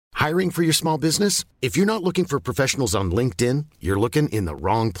Hiring for your small business? If you're not looking for professionals on LinkedIn, you're looking in the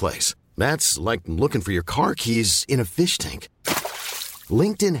wrong place. That's like looking for your car keys in a fish tank.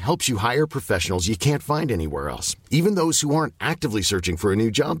 LinkedIn helps you hire professionals you can't find anywhere else, even those who aren't actively searching for a new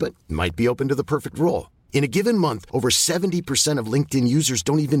job but might be open to the perfect role. In a given month, over 70% of LinkedIn users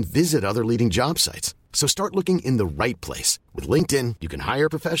don't even visit other leading job sites. So start looking in the right place. With LinkedIn, you can hire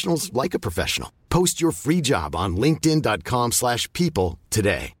professionals like a professional. Post your free job on linkedin.com/people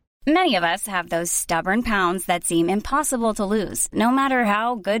today. Many of us have those stubborn pounds that seem impossible to lose, no matter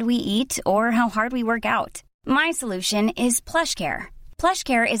how good we eat or how hard we work out. My solution is PlushCare.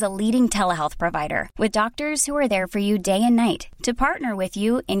 PlushCare is a leading telehealth provider with doctors who are there for you day and night to partner with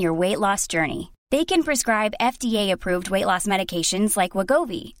you in your weight loss journey. They can prescribe FDA-approved weight loss medications like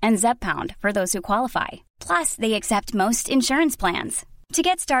Wegovy and Zepbound for those who qualify. Plus, they accept most insurance plans. To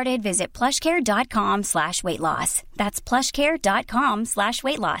get started, visit plushcare.com/weightloss. That's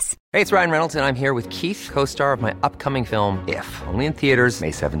plushcare.com/weightloss. Hey, it's Ryan Reynolds, and I'm here with Keith, co-star of my upcoming film, If, only in theaters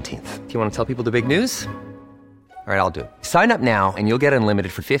May 17th. Do you want to tell people the big news? All right, I'll do it. Sign up now and you'll get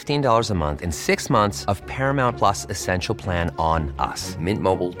unlimited for $15 a month and 6 months of Paramount Plus Essential Plan on us.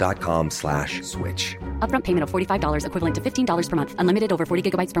 MintMobile.com/switch. Upfront payment of $45 equivalent to $15 per month. Unlimited over 40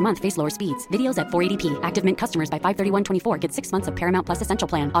 gigabytes per month. Face lower speeds. Videos at 480p. Active Mint customers by 531.24 get 6 months of Paramount Plus Essential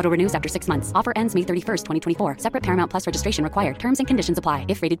Plan. Auto renews after 6 months. Offer ends May 31st, 2024. Separate Paramount Plus registration required. Terms and conditions apply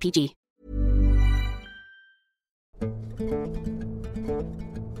if rated PG.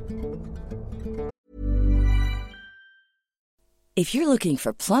 If you're looking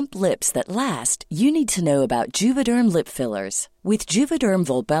for plump lips that last, you need to know about Juvederm lip fillers. With Juvederm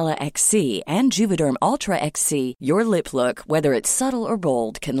Volbella XC and Juvederm Ultra XC, your lip look, whether it's subtle or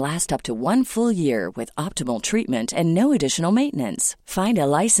bold, can last up to 1 full year with optimal treatment and no additional maintenance. Find a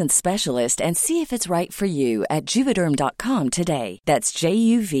licensed specialist and see if it's right for you at Juvederm.com today. That's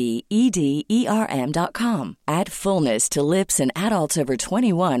JUVEDERM.com. Add fullness to lips in adults over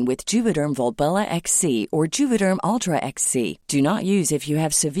 21 with Juvederm Volbella XC or Juvederm Ultra XC. Do not use if you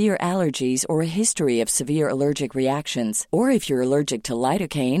have severe allergies or a history of severe allergic reactions, or if you're allergic to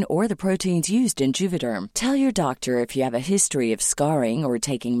lidocaine or the proteins used in Juvederm. Tell your doctor if you have a history of scarring or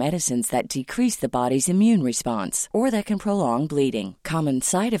taking medicines that decrease the body's immune response or that can prolong bleeding. Common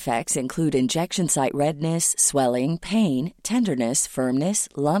side effects include injection site redness, swelling, pain, tenderness, firmness,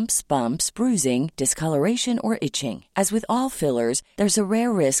 lumps, bumps, bruising, discoloration, or itching. As with all fillers, there's a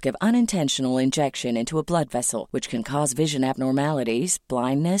rare risk of unintentional injection into a blood vessel, which can cause vision abnormalities,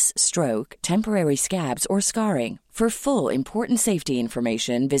 blindness, stroke, temporary scabs, or scarring. For full, important safety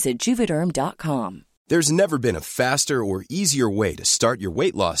information, visit Juvederm.com. There's never been a faster or easier way to start your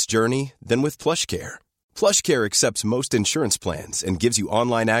weight loss journey than with PlushCare. PlushCare accepts most insurance plans and gives you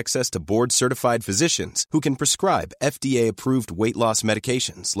online access to board-certified physicians who can prescribe FDA-approved weight loss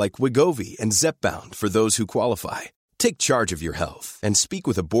medications like Wegovy and Zepbound for those who qualify. Take charge of your health and speak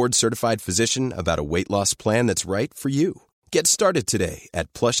with a board-certified physician about a weight loss plan that's right for you. Get started today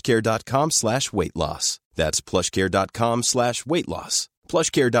at plushcare.com/weightloss. That's plushcare.com/weightloss.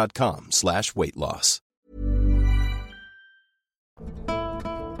 plushcare.com/weightloss.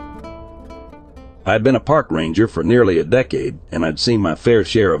 I'd been a park ranger for nearly a decade, and I'd seen my fair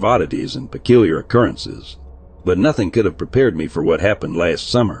share of oddities and peculiar occurrences. But nothing could have prepared me for what happened last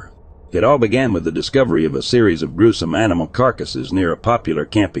summer. It all began with the discovery of a series of gruesome animal carcasses near a popular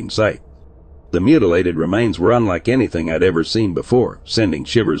camping site. The mutilated remains were unlike anything I'd ever seen before, sending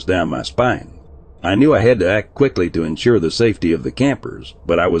shivers down my spine. I knew I had to act quickly to ensure the safety of the campers,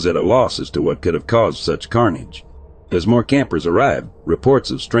 but I was at a loss as to what could have caused such carnage. As more campers arrived,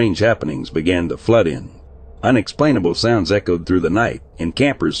 reports of strange happenings began to flood in. Unexplainable sounds echoed through the night, and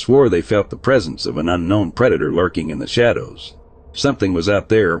campers swore they felt the presence of an unknown predator lurking in the shadows. Something was out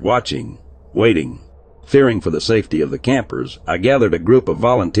there, watching, waiting. Fearing for the safety of the campers, I gathered a group of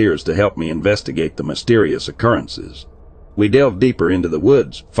volunteers to help me investigate the mysterious occurrences. We delved deeper into the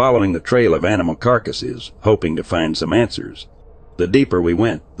woods, following the trail of animal carcasses, hoping to find some answers. The deeper we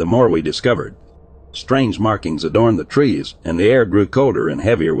went, the more we discovered. Strange markings adorned the trees, and the air grew colder and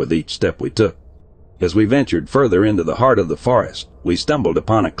heavier with each step we took. As we ventured further into the heart of the forest, we stumbled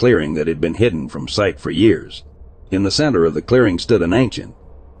upon a clearing that had been hidden from sight for years. In the center of the clearing stood an ancient,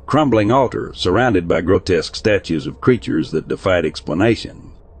 crumbling altar surrounded by grotesque statues of creatures that defied explanation.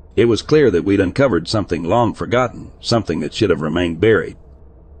 It was clear that we'd uncovered something long forgotten, something that should have remained buried.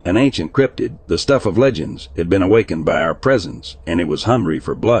 An ancient cryptid, the stuff of legends, had been awakened by our presence, and it was hungry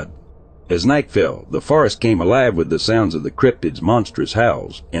for blood. As night fell, the forest came alive with the sounds of the cryptid's monstrous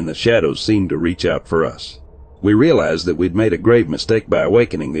howls, and the shadows seemed to reach out for us. We realized that we'd made a grave mistake by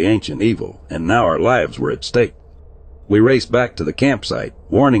awakening the ancient evil, and now our lives were at stake. We raced back to the campsite,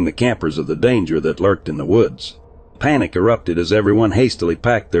 warning the campers of the danger that lurked in the woods. Panic erupted as everyone hastily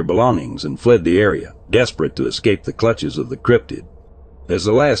packed their belongings and fled the area, desperate to escape the clutches of the cryptid. As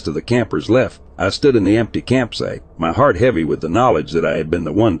the last of the campers left, I stood in the empty campsite, my heart heavy with the knowledge that I had been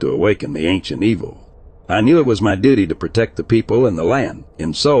the one to awaken the ancient evil. I knew it was my duty to protect the people and the land,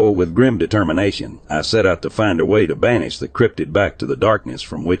 and so, with grim determination, I set out to find a way to banish the cryptid back to the darkness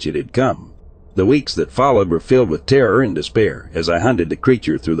from which it had come. The weeks that followed were filled with terror and despair as I hunted the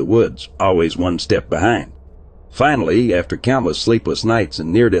creature through the woods, always one step behind. Finally, after countless sleepless nights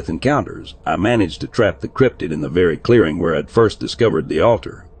and near-death encounters, I managed to trap the cryptid in the very clearing where I'd first discovered the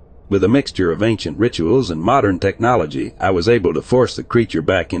altar. With a mixture of ancient rituals and modern technology, I was able to force the creature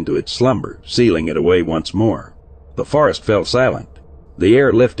back into its slumber, sealing it away once more. The forest fell silent, the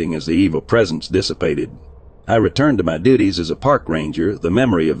air lifting as the evil presence dissipated. I returned to my duties as a park ranger, the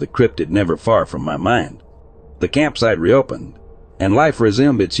memory of the cryptid never far from my mind. The campsite reopened, and life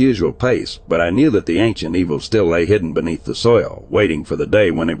resumed its usual pace, but I knew that the ancient evil still lay hidden beneath the soil, waiting for the day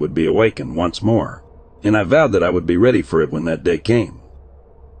when it would be awakened once more, and I vowed that I would be ready for it when that day came.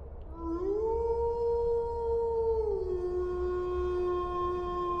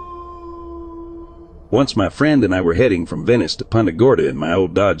 Once my friend and I were heading from Venice to Punta Gorda in my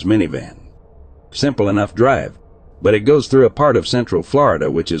old Dodge minivan. Simple enough drive, but it goes through a part of Central Florida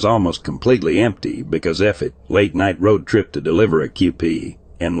which is almost completely empty because late-night road trip to deliver a QP,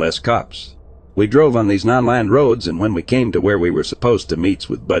 and less cops. We drove on these non-lined roads, and when we came to where we were supposed to meet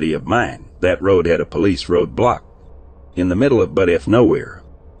with buddy of mine, that road had a police road blocked. In the middle of but nowhere.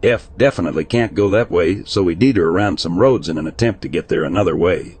 F definitely can't go that way, so we detour around some roads in an attempt to get there another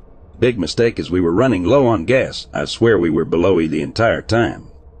way. Big mistake as we were running low on gas. I swear we were below E the entire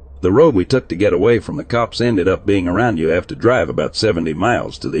time. The road we took to get away from the cops ended up being around. You have to drive about 70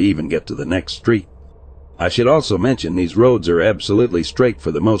 miles to even get to the next street. I should also mention these roads are absolutely straight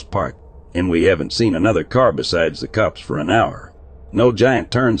for the most part, and we haven't seen another car besides the cops for an hour. No giant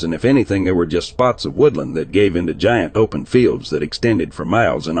turns, and if anything there were just spots of woodland that gave into giant open fields that extended for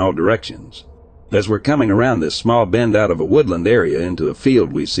miles in all directions. As we're coming around this small bend out of a woodland area into a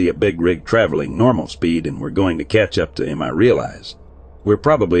field, we see a big rig traveling normal speed, and we're going to catch up to him, I realize. We're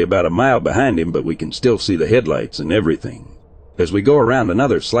probably about a mile behind him, but we can still see the headlights and everything. As we go around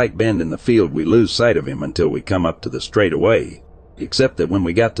another slight bend in the field, we lose sight of him until we come up to the straightaway. Except that when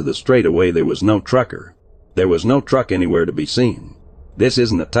we got to the straightaway, there was no trucker. There was no truck anywhere to be seen. This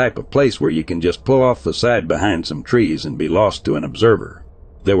isn't the type of place where you can just pull off the side behind some trees and be lost to an observer.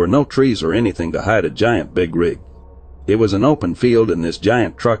 There were no trees or anything to hide a giant big rig. It was an open field, and this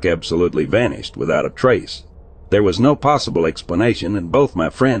giant truck absolutely vanished without a trace. There was no possible explanation, and both my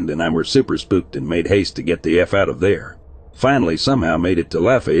friend and I were super spooked and made haste to get the F out of there. Finally somehow made it to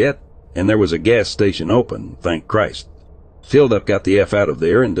Lafayette, and there was a gas station open, thank Christ. Filled up, got the F out of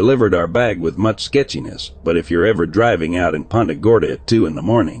there, and delivered our bag with much sketchiness, but if you're ever driving out in Punta Gorda at 2 in the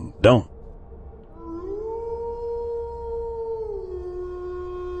morning, don't.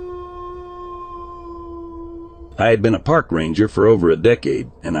 I had been a park ranger for over a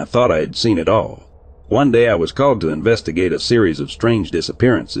decade, and I thought I had seen it all. One day I was called to investigate a series of strange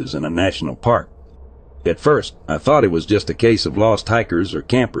disappearances in a national park. At first, I thought it was just a case of lost hikers or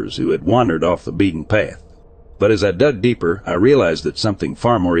campers who had wandered off the beaten path. But as I dug deeper, I realized that something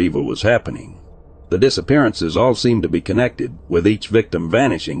far more evil was happening. The disappearances all seemed to be connected, with each victim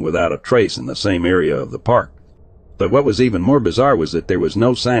vanishing without a trace in the same area of the park. But what was even more bizarre was that there was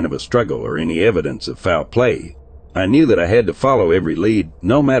no sign of a struggle or any evidence of foul play. I knew that I had to follow every lead,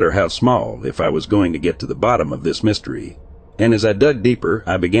 no matter how small, if I was going to get to the bottom of this mystery. And as I dug deeper,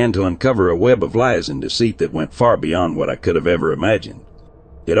 I began to uncover a web of lies and deceit that went far beyond what I could have ever imagined.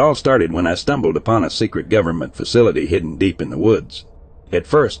 It all started when I stumbled upon a secret government facility hidden deep in the woods. At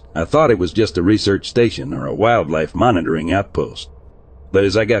first, I thought it was just a research station or a wildlife monitoring outpost. But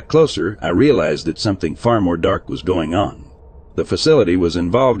as I got closer, I realized that something far more dark was going on. The facility was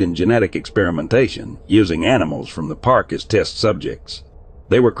involved in genetic experimentation, using animals from the park as test subjects.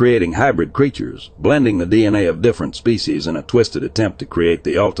 They were creating hybrid creatures, blending the DNA of different species in a twisted attempt to create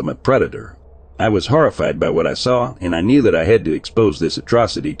the ultimate predator. I was horrified by what I saw, and I knew that I had to expose this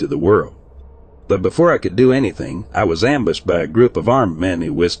atrocity to the world. But before I could do anything, I was ambushed by a group of armed men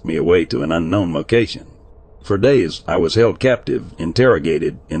who whisked me away to an unknown location. For days, I was held captive,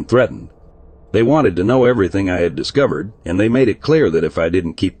 interrogated, and threatened. They wanted to know everything I had discovered, and they made it clear that if I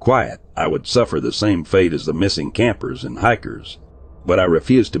didn't keep quiet, I would suffer the same fate as the missing campers and hikers. But I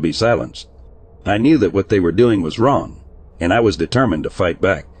refused to be silenced. I knew that what they were doing was wrong, and I was determined to fight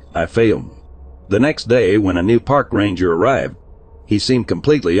back. I failed. The next day, when a new park ranger arrived, he seemed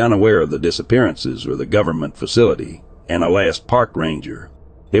completely unaware of the disappearances or the government facility. and a last park ranger.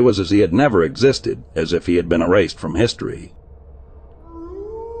 It was as he had never existed, as if he had been erased from history.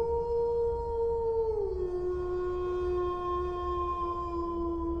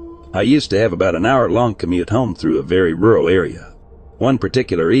 I used to have about an hour-long commute home through a very rural area. One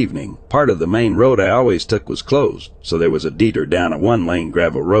particular evening, part of the main road I always took was closed, so there was a detour down a one-lane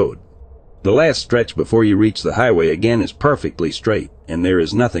gravel road. The last stretch before you reach the highway again is perfectly straight, and there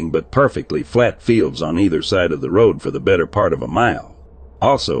is nothing but perfectly flat fields on either side of the road for the better part of a mile.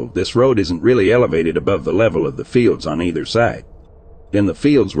 Also, this road isn't really elevated above the level of the fields on either side. And the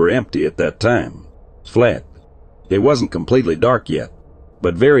fields were empty at that time. Flat. It wasn't completely dark yet,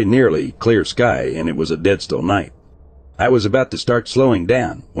 but very nearly clear sky, and it was a dead still night. I was about to start slowing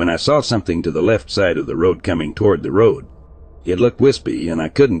down when I saw something to the left side of the road coming toward the road. It looked wispy, and I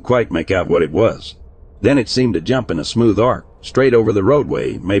couldn't quite make out what it was. Then it seemed to jump in a smooth arc, straight over the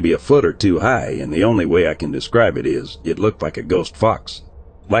roadway, maybe a foot or two high, and the only way I can describe it is, it looked like a ghost fox.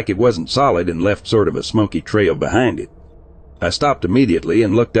 Like it wasn't solid and left sort of a smoky trail behind it. I stopped immediately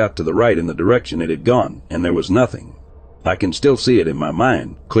and looked out to the right in the direction it had gone, and there was nothing. I can still see it in my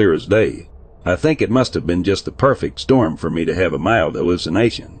mind, clear as day. I think it must have been just the perfect storm for me to have a mild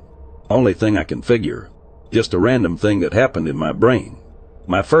hallucination. Only thing I can figure. Just a random thing that happened in my brain.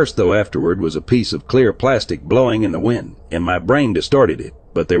 My first thought afterward was a piece of clear plastic blowing in the wind, and my brain distorted it,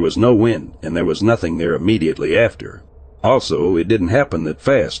 but there was no wind, and there was nothing there immediately after. Also, it didn't happen that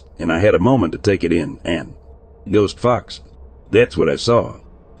fast, and I had a moment to take it in, and... Ghost fox. That's what I saw.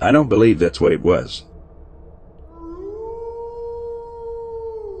 I don't believe that's what it was.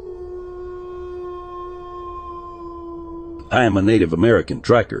 I am a Native American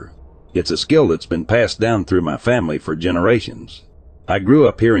tracker. It's a skill that's been passed down through my family for generations. I grew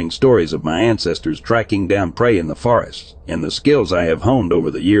up hearing stories of my ancestors tracking down prey in the forests, and the skills I have honed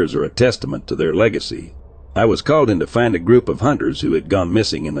over the years are a testament to their legacy. I was called in to find a group of hunters who had gone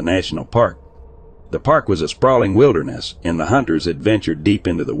missing in the national park. The park was a sprawling wilderness, and the hunters had ventured deep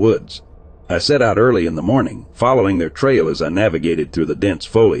into the woods. I set out early in the morning, following their trail as I navigated through the dense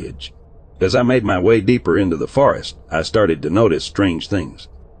foliage. As I made my way deeper into the forest, I started to notice strange things.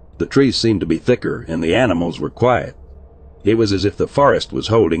 The trees seemed to be thicker, and the animals were quiet. It was as if the forest was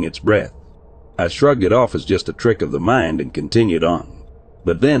holding its breath. I shrugged it off as just a trick of the mind and continued on.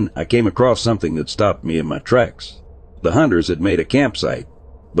 But then I came across something that stopped me in my tracks. The hunters had made a campsite,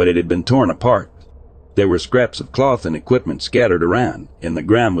 but it had been torn apart. There were scraps of cloth and equipment scattered around, and the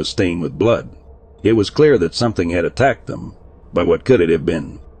ground was stained with blood. It was clear that something had attacked them, but what could it have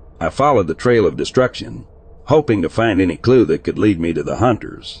been? I followed the trail of destruction, hoping to find any clue that could lead me to the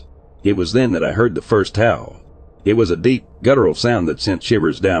hunters. It was then that I heard the first howl. It was a deep, guttural sound that sent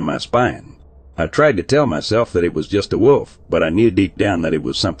shivers down my spine. I tried to tell myself that it was just a wolf, but I knew deep down that it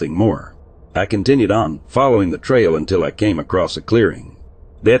was something more. I continued on, following the trail until I came across a clearing.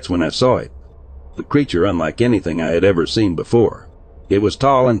 That's when I saw it. The creature unlike anything I had ever seen before. It was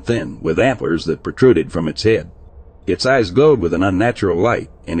tall and thin, with antlers that protruded from its head. Its eyes glowed with an unnatural light,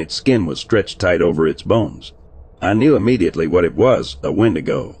 and its skin was stretched tight over its bones. I knew immediately what it was, a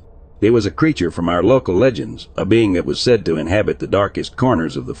Wendigo. It was a creature from our local legends, a being that was said to inhabit the darkest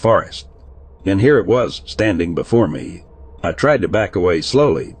corners of the forest. And here it was, standing before me. I tried to back away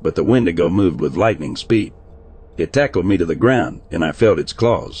slowly, but the Wendigo moved with lightning speed. It tackled me to the ground, and I felt its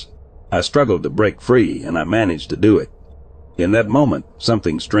claws. I struggled to break free, and I managed to do it. In that moment,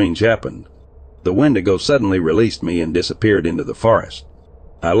 something strange happened. The Wendigo suddenly released me and disappeared into the forest.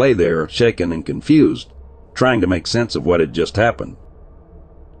 I lay there, shaken and confused, trying to make sense of what had just happened.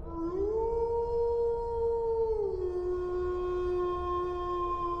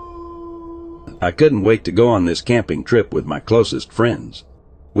 I couldn't wait to go on this camping trip with my closest friends.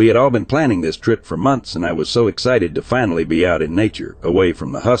 We had all been planning this trip for months, and I was so excited to finally be out in nature, away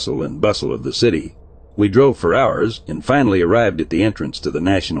from the hustle and bustle of the city. We drove for hours and finally arrived at the entrance to the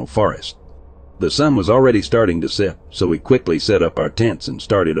national forest. The sun was already starting to set, so we quickly set up our tents and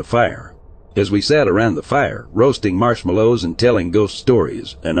started a fire. As we sat around the fire, roasting marshmallows and telling ghost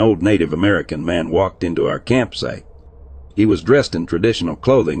stories, an old Native American man walked into our campsite. He was dressed in traditional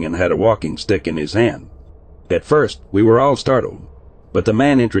clothing and had a walking stick in his hand. At first, we were all startled, but the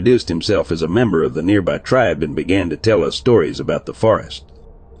man introduced himself as a member of the nearby tribe and began to tell us stories about the forest.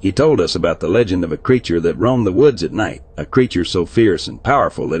 He told us about the legend of a creature that roamed the woods at night, a creature so fierce and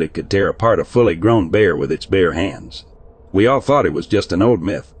powerful that it could tear apart a fully grown bear with its bare hands. We all thought it was just an old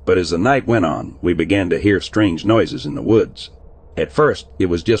myth, but as the night went on, we began to hear strange noises in the woods. At first, it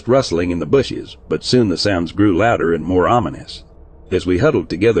was just rustling in the bushes, but soon the sounds grew louder and more ominous. As we huddled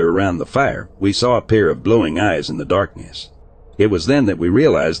together around the fire, we saw a pair of glowing eyes in the darkness. It was then that we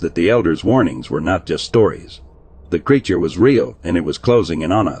realized that the elders' warnings were not just stories. The creature was real, and it was closing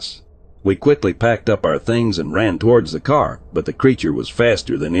in on us. We quickly packed up our things and ran towards the car, but the creature was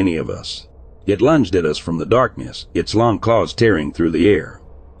faster than any of us. It lunged at us from the darkness, its long claws tearing through the air.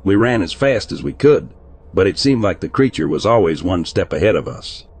 We ran as fast as we could, but it seemed like the creature was always one step ahead of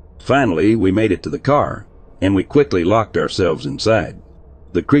us. Finally, we made it to the car, and we quickly locked ourselves inside.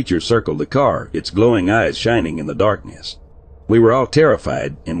 The creature circled the car, its glowing eyes shining in the darkness. We were all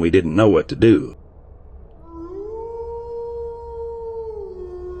terrified, and we didn't know what to do.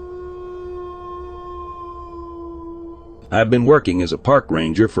 I've been working as a park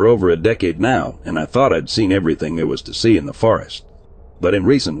ranger for over a decade now, and I thought I'd seen everything there was to see in the forest. But in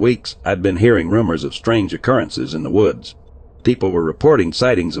recent weeks, I'd been hearing rumors of strange occurrences in the woods. People were reporting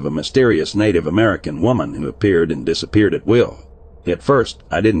sightings of a mysterious Native American woman who appeared and disappeared at will. At first,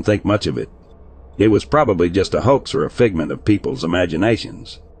 I didn't think much of it. It was probably just a hoax or a figment of people's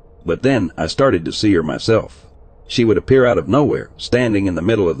imaginations. But then I started to see her myself. She would appear out of nowhere, standing in the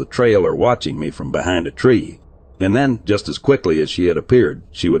middle of the trail or watching me from behind a tree. And then, just as quickly as she had appeared,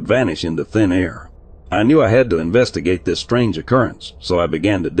 she would vanish into thin air. I knew I had to investigate this strange occurrence, so I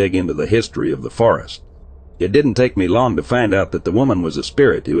began to dig into the history of the forest. It didn't take me long to find out that the woman was a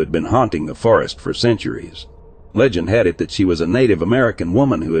spirit who had been haunting the forest for centuries. Legend had it that she was a Native American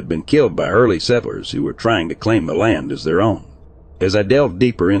woman who had been killed by early settlers who were trying to claim the land as their own. As I delved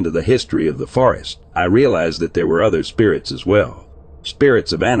deeper into the history of the forest, I realized that there were other spirits as well.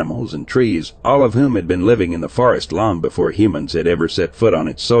 Spirits of animals and trees, all of whom had been living in the forest long before humans had ever set foot on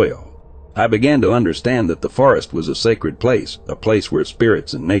its soil. I began to understand that the forest was a sacred place, a place where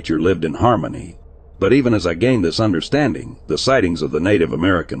spirits and nature lived in harmony. But even as I gained this understanding, the sightings of the Native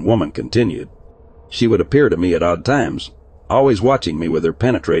American woman continued. She would appear to me at odd times, always watching me with her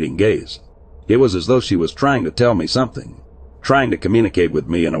penetrating gaze. It was as though she was trying to tell me something, trying to communicate with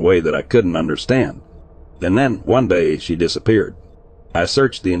me in a way that I couldn't understand. And then, one day, she disappeared. I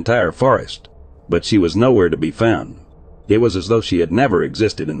searched the entire forest, but she was nowhere to be found. It was as though she had never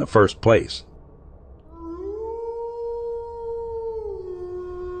existed in the first place.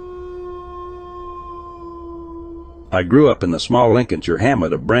 I grew up in the small Lincolnshire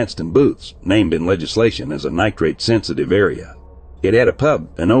hamlet of Branston Booths, named in legislation as a nitrate-sensitive area. It had a pub,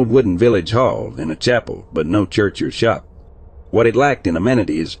 an old wooden village hall, and a chapel, but no church or shop. What it lacked in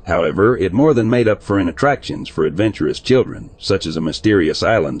amenities, however, it more than made up for in attractions for adventurous children, such as a mysterious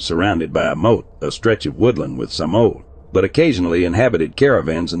island surrounded by a moat, a stretch of woodland with some old, but occasionally inhabited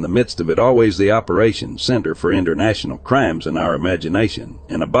caravans in the midst of it, always the operations center for international crimes in our imagination,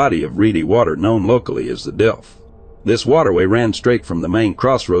 and a body of reedy water known locally as the Delf. This waterway ran straight from the main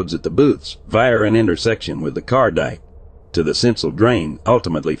crossroads at the Booths, via an intersection with the Car Dyke, to the Sincil Drain,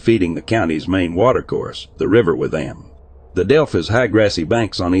 ultimately feeding the county's main watercourse, the River Witham. The Delf has high grassy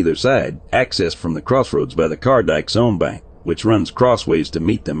banks on either side, accessed from the crossroads by the Car Dyke's own bank, which runs crossways to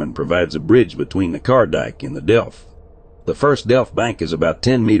meet them and provides a bridge between the Car Dyke and the Delf. The first Delf bank is about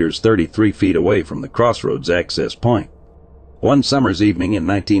 10 meters 33 feet away from the crossroads access point. One summer's evening in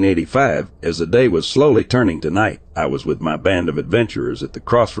 1985, as the day was slowly turning to night, I was with my band of adventurers at the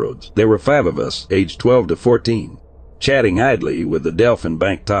crossroads. There were 5 of us, aged 12 to 14, chatting idly with the Delf and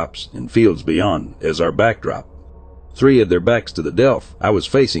bank tops and fields beyond as our backdrop. 3 had their backs to the Delf, I was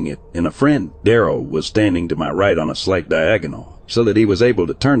facing it, and a friend, Darrow, was standing to my right on a slight diagonal, so that he was able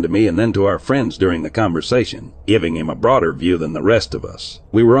to turn to me and then to our friends during the conversation, giving him a broader view than the rest of us.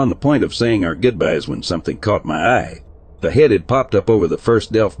 We were on the point of saying our goodbyes when something caught my eye. The head had popped up over the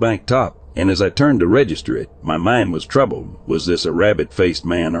first Delf bank top, and as I turned to register it, my mind was troubled. Was this a rabbit-faced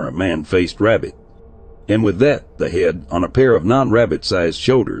man or a man-faced rabbit? And with that, the head, on a pair of non-rabbit-sized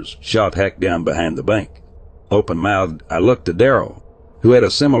shoulders, shot hack down behind the bank. Open-mouthed, I looked to Darrow, who had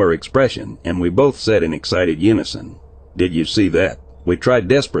a similar expression, and we both said in excited unison, "Did you see that?" We tried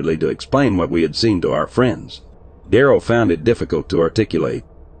desperately to explain what we had seen to our friends. Darrow found it difficult to articulate,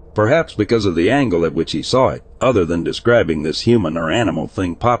 perhaps because of the angle at which he saw it, other than describing this human or animal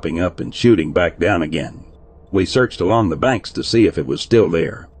thing popping up and shooting back down again. We searched along the banks to see if it was still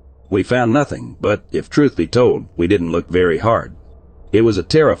there. We found nothing, but, if truth be told, we didn't look very hard. It was a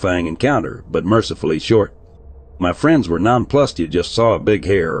terrifying encounter, but mercifully short. My friends were nonplussed. You just saw a big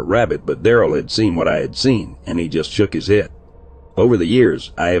hare or rabbit, but Darrell had seen what I had seen, and he just shook his head. Over the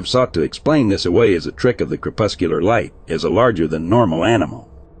years, I have sought to explain this away as a trick of the crepuscular light, as a larger-than-normal animal.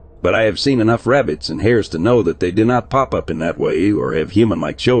 But I have seen enough rabbits and hares to know that they do not pop up in that way or have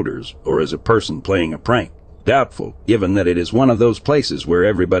human-like shoulders or as a person playing a prank. Doubtful, given that it is one of those places where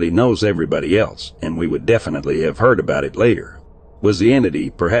everybody knows everybody else, and we would definitely have heard about it later. Was the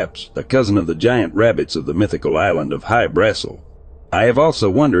entity, perhaps, a cousin of the giant rabbits of the mythical island of High Brassel? I have also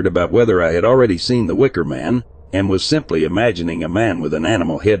wondered about whether I had already seen the Wicker Man, and was simply imagining a man with an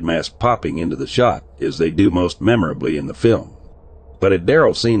animal head mask popping into the shot, as they do most memorably in the film. But had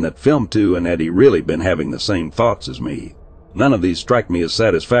Daryl seen that film too, and had he really been having the same thoughts as me? None of these strike me as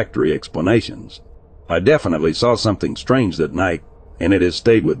satisfactory explanations. I definitely saw something strange that night, and it has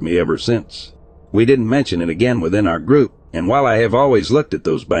stayed with me ever since. We didn't mention it again within our group, and while I have always looked at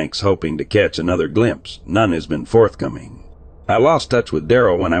those banks hoping to catch another glimpse, none has been forthcoming. I lost touch with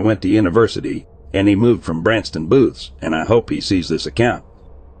Daryl when I went to university, and he moved from Branston Booths, and I hope he sees this account.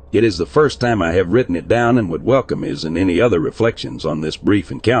 It is the first time I have written it down and would welcome his and any other reflections on this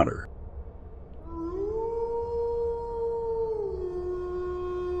brief encounter.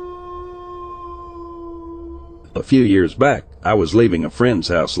 A few years back, I was leaving a friend's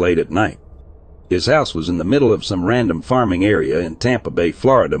house late at night. His house was in the middle of some random farming area in Tampa Bay,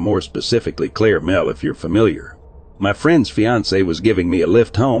 Florida, more specifically Claire Mel, if you're familiar. My friend's fiancée was giving me a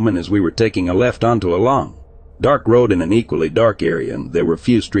lift home, and as we were taking a left onto a long, dark road in an equally dark area, and there were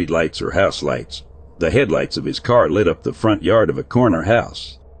few street lights or house lights. The headlights of his car lit up the front yard of a corner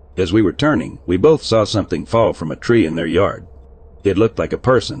house. As we were turning, we both saw something fall from a tree in their yard. It looked like a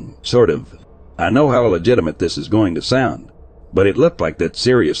person, sort of. I know how legitimate this is going to sound, but it looked like that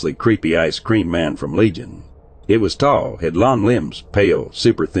seriously creepy ice cream man from Legion. It was tall, had long limbs, pale,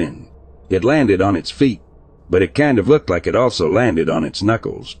 super thin. It landed on its feet, but it kind of looked like it also landed on its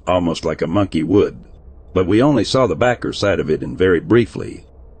knuckles, almost like a monkey would. But we only saw the backer side of it, and very briefly.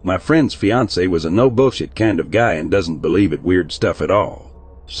 My friend's fiancé was a no-bullshit kind of guy and doesn't believe in weird stuff at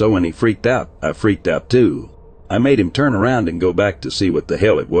all. So when he freaked out, I freaked out too. I made him turn around and go back to see what the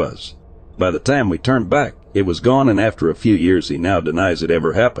hell it was. By the time we turned back, it was gone, and after a few years he now denies it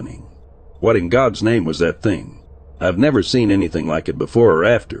ever happening. What in God's name was that thing? I've never seen anything like it before or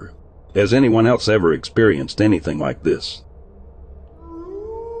after. Has anyone else ever experienced anything like this?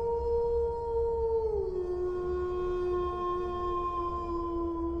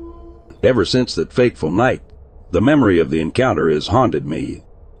 Ever since that fateful night, the memory of the encounter has haunted me.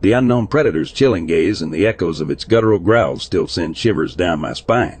 The unknown predator's chilling gaze and the echoes of its guttural growls still send shivers down my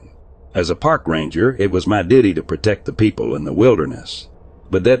spine. As a park ranger, it was my duty to protect the people in the wilderness.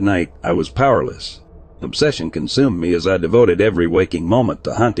 But that night, I was powerless. Obsession consumed me as I devoted every waking moment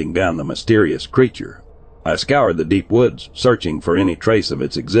to hunting down the mysterious creature. I scoured the deep woods, searching for any trace of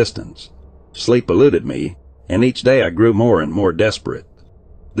its existence. Sleep eluded me, and each day I grew more and more desperate.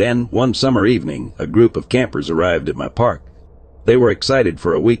 Then, one summer evening, a group of campers arrived at my park. They were excited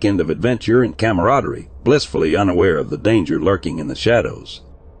for a weekend of adventure and camaraderie, blissfully unaware of the danger lurking in the shadows.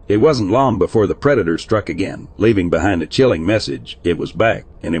 It wasn't long before the predator struck again, leaving behind a chilling message. It was back,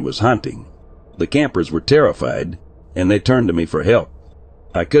 and it was hunting. The campers were terrified, and they turned to me for help.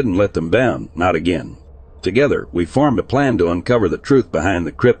 I couldn't let them down, not again. Together, we formed a plan to uncover the truth behind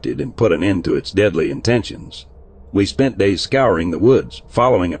the cryptid and put an end to its deadly intentions. We spent days scouring the woods,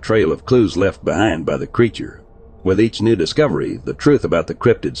 following a trail of clues left behind by the creature. With each new discovery, the truth about the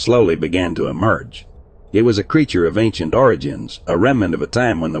cryptid slowly began to emerge. It was a creature of ancient origins, a remnant of a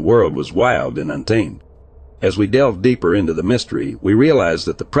time when the world was wild and untamed. As we delved deeper into the mystery, we realized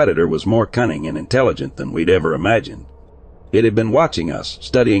that the predator was more cunning and intelligent than we'd ever imagined. It had been watching us,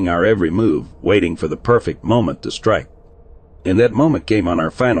 studying our every move, waiting for the perfect moment to strike. And that moment came on our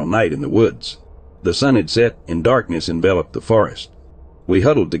final night in the woods. The sun had set, and darkness enveloped the forest. We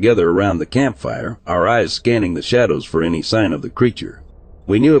huddled together around the campfire, our eyes scanning the shadows for any sign of the creature.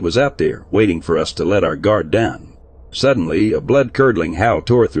 We knew it was out there, waiting for us to let our guard down. Suddenly, a blood-curdling howl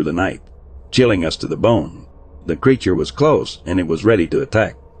tore through the night, chilling us to the bone. The creature was close, and it was ready to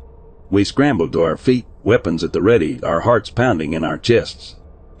attack. We scrambled to our feet, weapons at the ready, our hearts pounding in our chests.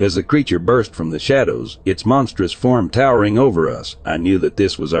 As the creature burst from the shadows, its monstrous form towering over us, I knew that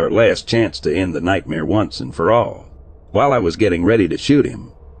this was our last chance to end the nightmare once and for all. While I was getting ready to shoot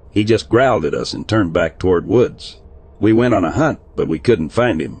him, he just growled at us and turned back toward woods. We went on a hunt, but we couldn't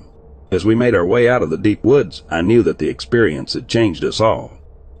find him. As we made our way out of the deep woods, I knew that the experience had changed us all.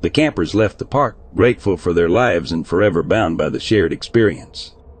 The campers left the park, grateful for their lives and forever bound by the shared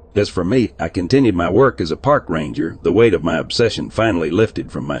experience. As for me, I continued my work as a park ranger, the weight of my obsession finally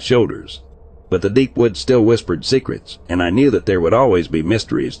lifted from my shoulders. But the deep woods still whispered secrets, and I knew that there would always be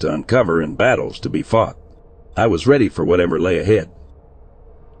mysteries to uncover and battles to be fought. I was ready for whatever lay ahead.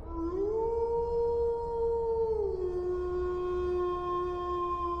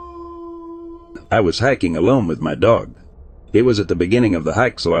 I was hiking alone with my dog. It was at the beginning of the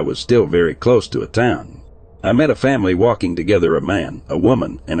hike, so I was still very close to a town. I met a family walking together, a man, a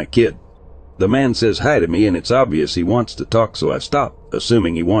woman, and a kid. The man says hi to me, and it's obvious he wants to talk, so I stop,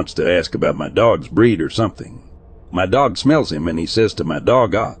 assuming he wants to ask about my dog's breed or something. My dog smells him, and he says to my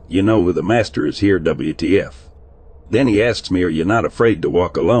dog, "Ah, you know who the master is here, WTF." Then he asks me, "Are you not afraid to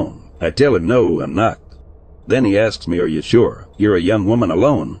walk alone?" I tell him, "No, I'm not." Then he asks me, "Are you sure? You're a young woman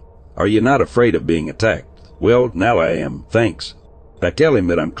alone. Are you not afraid of being attacked?" "Well, now I am, thanks." I tell him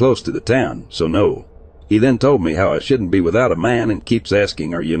that I'm close to the town, so no. He then told me how I shouldn't be without a man and keeps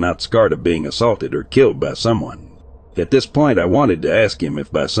asking, "Are you not scared of being assaulted or killed by someone?" At this point I wanted to ask him if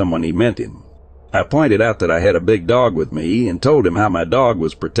by someone he meant him. I pointed out that I had a big dog with me and told him how my dog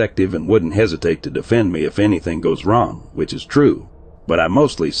was protective and wouldn't hesitate to defend me if anything goes wrong, which is true, but I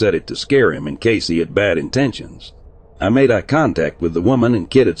mostly said it to scare him in case he had bad intentions. I made eye contact with the woman and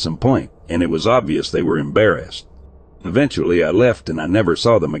kid at some point, and it was obvious they were embarrassed. Eventually I left and I never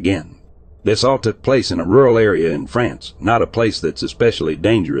saw them again. This all took place in a rural area in France, not a place that's especially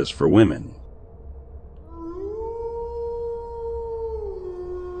dangerous for women.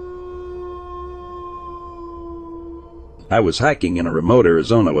 I was hiking in a remote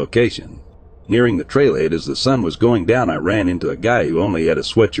Arizona location. Nearing the trailhead as the sun was going down, I ran into a guy who only had a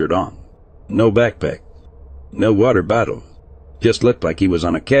sweatshirt on. No backpack. No water bottle. Just looked like he was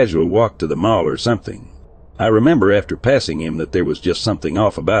on a casual walk to the mall or something. I remember after passing him that there was just something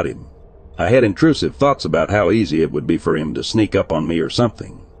off about him. I had intrusive thoughts about how easy it would be for him to sneak up on me or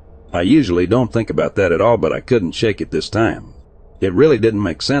something. I usually don't think about that at all, but I couldn't shake it this time. It really didn't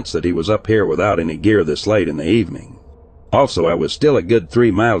make sense that he was up here without any gear this late in the evening. Also, I was still a good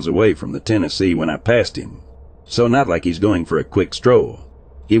 3 miles away from the Tennessee when I passed him. So not like he's going for a quick stroll.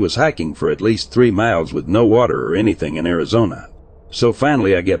 He was hiking for at least 3 miles with no water or anything in Arizona. So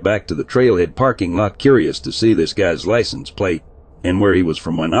finally I get back to the trailhead parking lot, curious to see this guy's license plate and where he was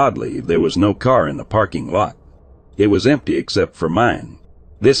from, when oddly there was no car in the parking lot. It was empty except for mine.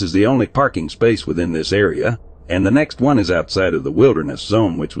 This is the only parking space within this area, and the next one is outside of the wilderness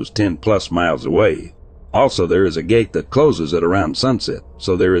zone, which was 10+ miles away. Also, there is a gate that closes at around sunset,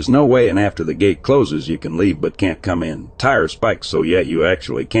 so there is no way, and after the gate closes you can leave but can't come in. Tire spikes, so yeah, you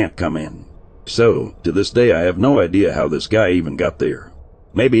actually can't come in. So, to this day I have no idea how this guy even got there.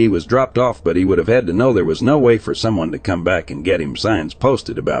 Maybe he was dropped off, but he would have had to know there was no way for someone to come back and get him signs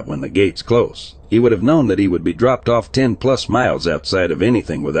posted about when the gates close. He would have known that he would be dropped off 10+ miles outside of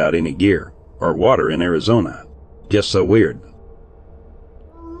anything without any gear, or water in Arizona. Just so weird.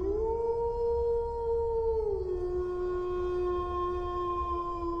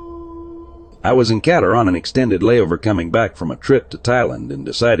 I was in Qatar on an extended layover coming back from a trip to Thailand and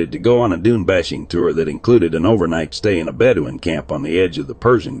decided to go on a dune bashing tour that included an overnight stay in a Bedouin camp on the edge of the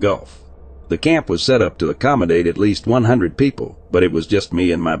Persian Gulf. The camp was set up to accommodate at least 100 people, but it was just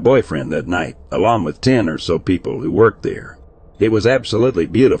me and my boyfriend that night, along with 10 or so people who worked there. It was absolutely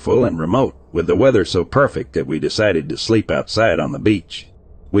beautiful and remote, with the weather so perfect that we decided to sleep outside on the beach.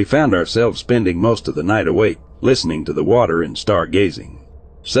 We found ourselves spending most of the night awake, listening to the water and stargazing.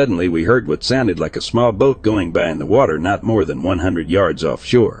 Suddenly we heard what sounded like a small boat going by in the water not more than 100 yards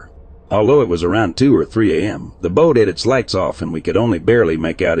offshore. Although it was around 2 or 3 a.m., the boat had its lights off and we could only barely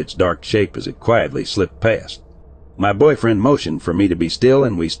make out its dark shape as it quietly slipped past. My boyfriend motioned for me to be still,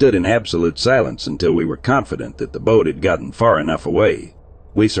 and we stood in absolute silence until we were confident that the boat had gotten far enough away.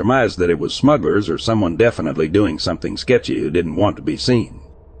 We surmised that it was smugglers or someone definitely doing something sketchy who didn't want to be seen.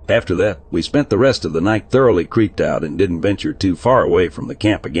 After that, we spent the rest of the night thoroughly creeped out and didn't venture too far away from the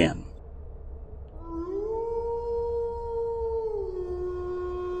camp again.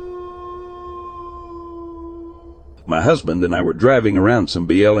 My husband and I were driving around some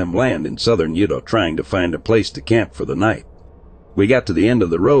BLM land in southern Utah trying to find a place to camp for the night. We got to the end of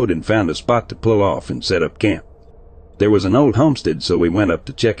the road and found a spot to pull off and set up camp. There was an old homestead, so we went up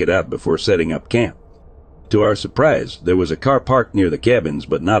to check it out before setting up camp. To our surprise, there was a car parked near the cabins,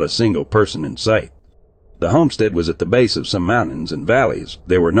 but not a single person in sight. The homestead was at the base of some mountains and valleys.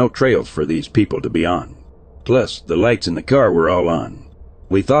 There were no trails for these people to be on. Plus, the lights in the car were all on.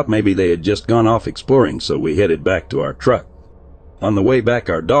 We thought maybe they had just gone off exploring, so we headed back to our truck. On the way back,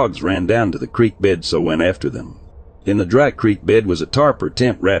 our dogs ran down to the creek bed, so went after them. In the dry creek bed was a tarp or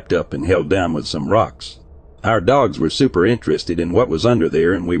tent wrapped up and held down with some rocks. Our dogs were super interested in what was under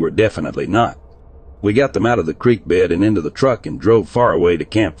there, and we were definitely not. We got them out of the creek bed and into the truck and drove far away to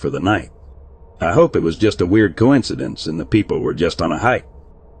camp for the night. I hope it was just a weird coincidence and the people were just on a hike.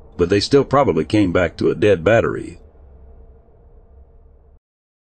 But they still probably came back to a dead battery.